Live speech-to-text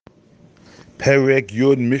Perek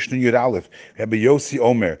Yud Mishnah Yud Aleph. Rabbi Yossi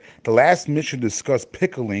Omer. The last Mishnah discussed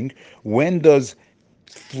pickling. When does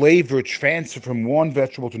flavor transfer from one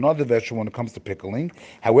vegetable to another vegetable when it comes to pickling?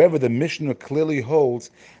 However, the Mishnah clearly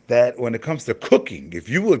holds that when it comes to cooking, if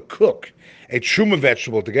you would cook a truma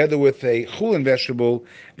vegetable together with a chulin vegetable,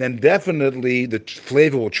 then definitely the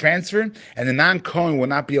flavor will transfer, and the non-kohen will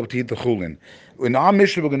not be able to eat the chulin. In our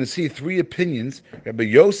Mishnah, we're going to see three opinions: Rabbi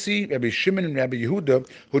Yossi, Rabbi Shimon, and Rabbi Yehuda,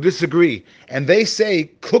 who disagree, and they say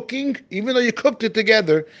cooking, even though you cooked it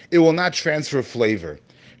together, it will not transfer flavor.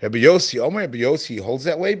 Rabbi Yossi holds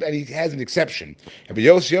that way, but he has an exception. Rabbi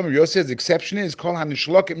Yossi says the exception is called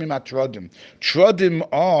hanishlokim mimat tradim. Tradim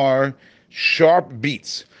are sharp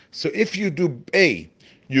beets. So if you do A,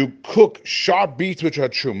 you cook sharp beets which are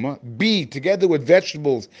truma, B, together with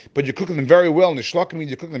vegetables, but you cook them very well, nishlokim means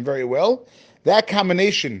you cook them very well, that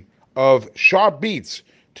combination of sharp beets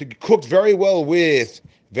cooked very well with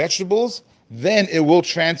vegetables, then it will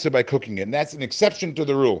transfer by cooking it. And that's an exception to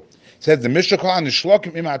the rule. It says the Mishnah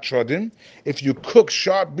if you cook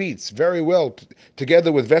sharp beets very well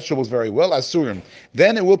together with vegetables very well, asurim,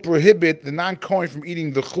 then it will prohibit the non-kohen from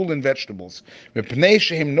eating the chulin vegetables.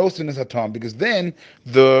 Because then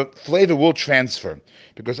the flavor will transfer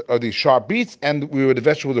because of the sharp beets and the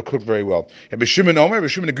vegetables are cooked very well. Rabbi Shimon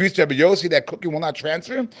agrees to Rabbi Yossi that cooking will not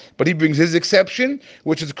transfer, but he brings his exception,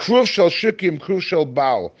 which is kruv shel shikim, kruv shel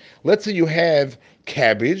baal. Let's say you have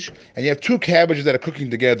cabbage, and you have two cabbages that are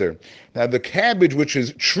cooking together. Now, the cabbage, which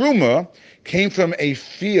is truma, came from a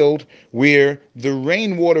field where the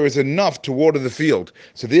rainwater is enough to water the field.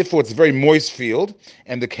 So therefore, it's a very moist field,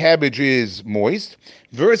 and the cabbage is moist,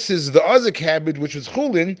 versus the other cabbage, which is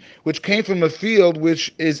chulin, which came from a field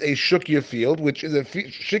which is a shukya field, which is a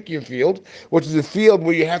shikya field, which is a field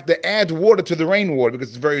where you have to add water to the rainwater because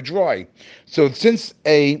it's very dry. So since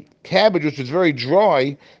a cabbage which is very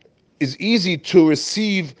dry is easy to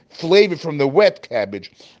receive flavor from the wet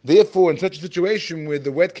cabbage. Therefore, in such a situation where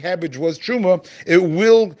the wet cabbage was truma, it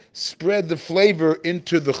will spread the flavor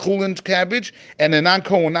into the chulin cabbage, and the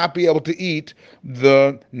non-kohen will not be able to eat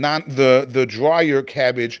the drier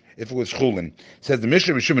cabbage if it was chulin. It says the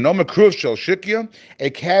Mishnah, kruv shel shikya, a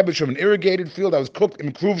cabbage from an irrigated field that was cooked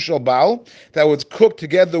in kruv shel baal, that was cooked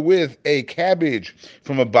together with a cabbage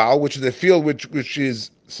from a baal, which is a field which is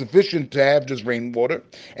sufficient to have just rainwater,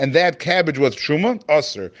 and that cabbage was truma,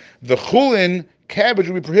 usher. The chulin cabbage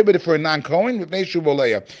will be prohibited for a non-kohen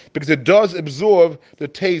because it does absorb the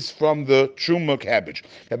taste from the truma cabbage.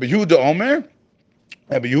 Rabbi Yehuda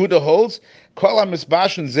holds,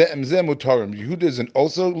 Yehuda is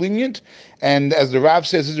also lenient, and as the Rav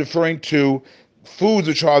says, he's referring to foods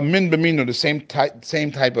which are min b'mino, the same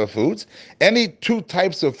type of foods. Any two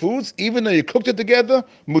types of foods, even though you cooked it together,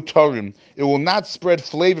 mutarim, it will not spread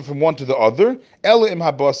flavor from one to the other, ela im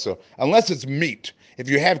habasa, unless it's meat. If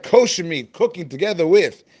you have kosher meat cooking together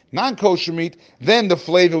with non-kosher meat, then the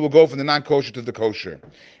flavor will go from the non-kosher to the kosher.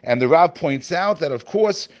 And the Rav points out that, of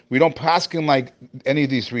course, we don't paskin like any of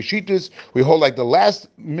these three shittas. We hold like the last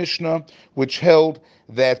Mishnah, which held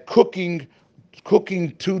that cooking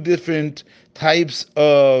two different types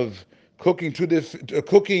of cooking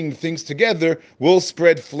things together will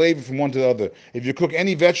spread flavor from one to the other. If you cook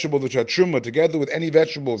any vegetables which are truma together with any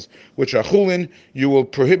vegetables which are chulin, you will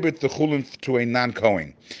prohibit the chulin to a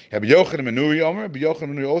non-kohen. Rabbi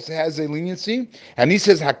Yochanan also has a leniency, and he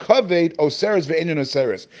says hakaved oseres ve'enin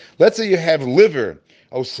oseres. Let's say you have liver,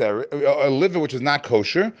 a liver which is not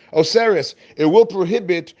kosher, oseres. It will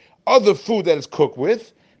prohibit other food that is cooked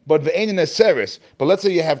with, but ve'enin oseres. But let's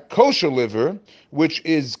say you have kosher liver, which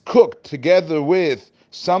is cooked together with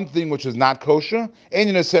something which is not kosher,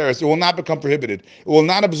 einin oseres, it will not become prohibited. It will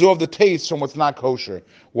not absorb the taste from what's not kosher.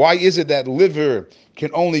 Why is it that liver can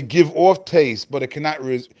only give off taste, but it cannot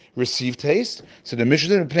receive taste? So the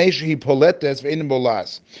Mishnah he poletes ve'enin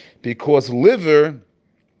bolas, because liver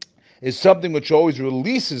is something which always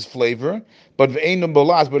releases flavor, but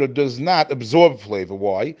it does not absorb flavor.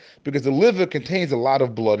 Why? Because the liver contains a lot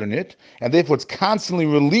of blood in it, and therefore it's constantly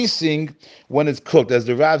releasing when it's cooked. As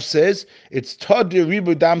the Rav says, it's tadir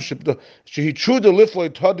ribu damship.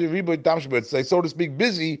 It's like, so to speak,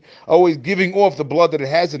 busy, always giving off the blood that it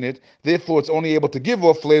has in it. Therefore, it's only able to give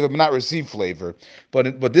off flavor, but not receive flavor.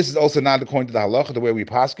 But this is also not according to the halacha, the way we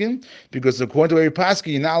paskin, because according to the way we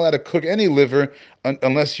paskin, you're not allowed to cook any liver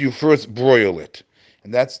unless you first broil it.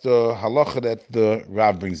 And that's the halacha that the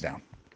Rav brings down.